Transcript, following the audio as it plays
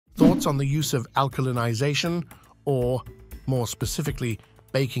reports on the use of alkalinization, or more specifically,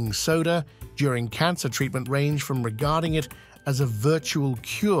 baking soda, during cancer treatment range from regarding it as a virtual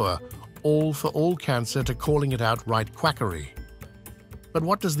cure all for all cancer to calling it outright quackery. But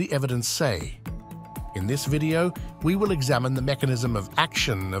what does the evidence say? In this video, we will examine the mechanism of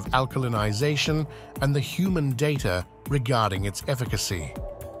action of alkalinization and the human data regarding its efficacy.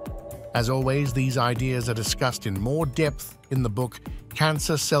 As always, these ideas are discussed in more depth in the book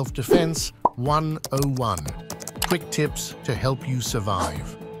Cancer Self-Defense 101, Quick Tips to Help You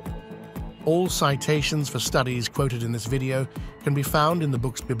Survive. All citations for studies quoted in this video can be found in the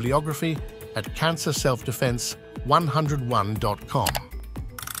book's bibliography at cancerselfdefense101.com.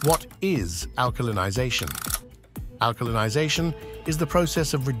 What is alkalinization? Alkalinization is the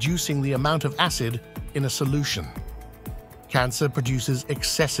process of reducing the amount of acid in a solution. Cancer produces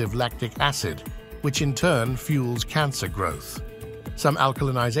excessive lactic acid, which in turn fuels cancer growth. Some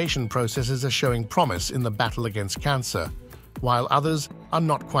alkalinization processes are showing promise in the battle against cancer, while others are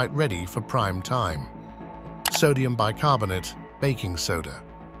not quite ready for prime time. Sodium bicarbonate, baking soda.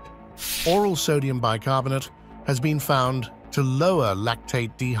 Oral sodium bicarbonate has been found to lower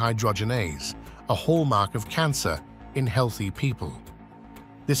lactate dehydrogenase, a hallmark of cancer in healthy people.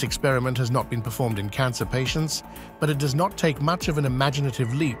 This experiment has not been performed in cancer patients, but it does not take much of an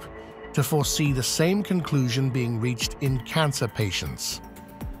imaginative leap to foresee the same conclusion being reached in cancer patients.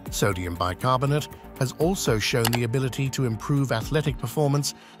 Sodium bicarbonate has also shown the ability to improve athletic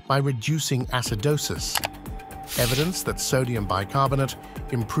performance by reducing acidosis. Evidence that sodium bicarbonate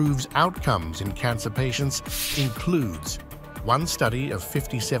improves outcomes in cancer patients includes one study of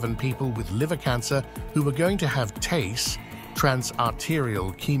 57 people with liver cancer who were going to have TACE,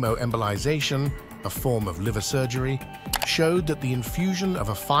 transarterial chemoembolization, a form of liver surgery, showed that the infusion of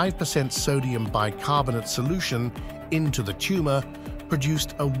a 5% sodium bicarbonate solution into the tumor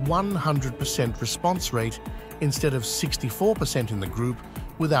produced a 100% response rate instead of 64% in the group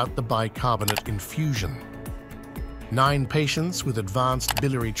without the bicarbonate infusion. 9 patients with advanced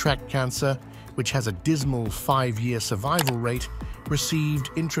biliary tract cancer, which has a dismal 5-year survival rate,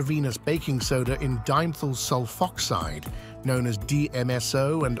 received intravenous baking soda in dimethyl sulfoxide, known as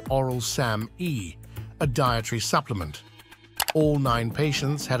DMSO and oral SAM-E, a dietary supplement. All 9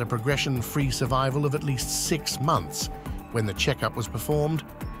 patients had a progression-free survival of at least 6 months. When the checkup was performed,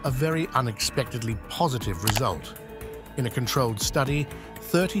 a very unexpectedly positive result. In a controlled study,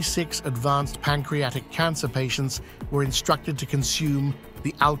 36 advanced pancreatic cancer patients were instructed to consume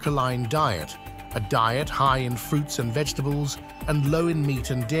the alkaline diet, a diet high in fruits and vegetables and low in meat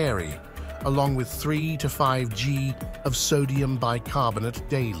and dairy, along with 3 to 5 g of sodium bicarbonate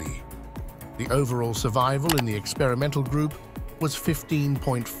daily. The overall survival in the experimental group was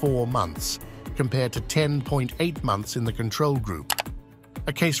 15.4 months, compared to 10.8 months in the control group.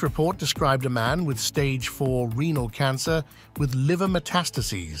 A case report described a man with stage 4 renal cancer with liver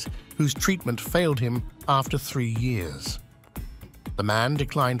metastases whose treatment failed him after 3 years. The man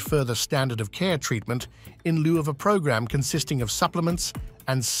declined further standard of care treatment in lieu of a program consisting of supplements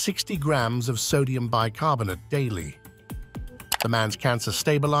and 60 grams of sodium bicarbonate daily. The man's cancer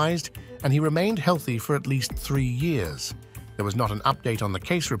stabilized, and he remained healthy for at least 3 years. There was not an update on the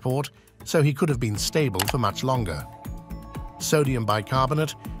case report, so he could have been stable for much longer. Sodium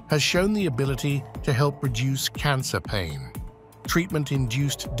bicarbonate has shown the ability to help reduce cancer pain,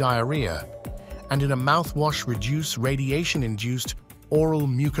 treatment-induced diarrhea, and in a mouthwash reduce radiation-induced oral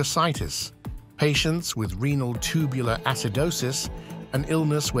mucositis. Patients with renal tubular acidosis, an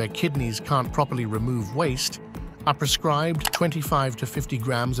illness where kidneys can't properly remove waste, are prescribed 25 to 50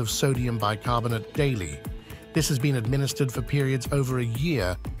 grams of sodium bicarbonate daily. This has been administered for periods over a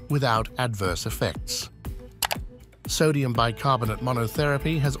year without adverse effects. Sodium bicarbonate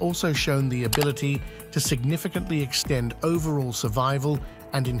monotherapy has also shown the ability to significantly extend overall survival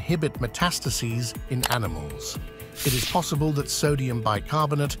and inhibit metastases in animals. It is possible that sodium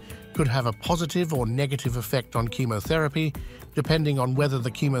bicarbonate could have a positive or negative effect on chemotherapy, depending on whether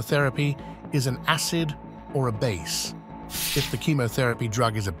the chemotherapy is an acid or a base. If the chemotherapy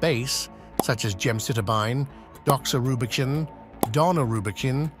drug is a base, such as gemcitabine, doxorubicin,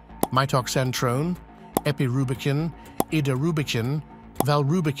 daunorubicin, mitoxantrone, epirubicin, idarubicin,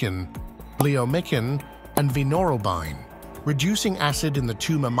 valrubicin, bleomycin, and vinorelbine, reducing acid in the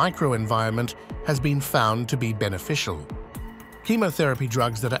tumor microenvironment has been found to be beneficial. Chemotherapy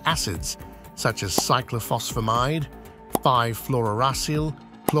drugs that are acids, such as cyclophosphamide, 5-fluorouracil,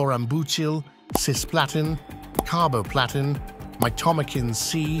 chlorambucil, cisplatin, carboplatin, mitomycin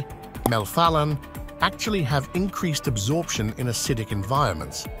C, melphalan, actually have increased absorption in acidic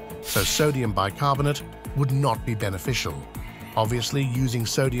environments, so sodium bicarbonate would not be beneficial. Obviously, using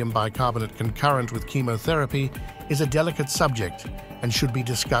sodium bicarbonate concurrent with chemotherapy is a delicate subject and should be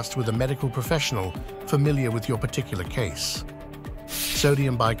discussed with a medical professional familiar with your particular case.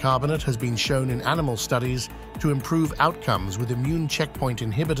 Sodium bicarbonate has been shown in animal studies to improve outcomes with immune checkpoint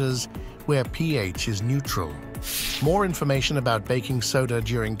inhibitors where pH is neutral. More information about baking soda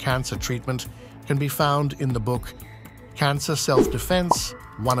during cancer treatment can be found in the book Cancer Self-Defense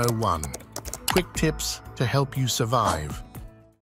 101. Quick tips to help you survive.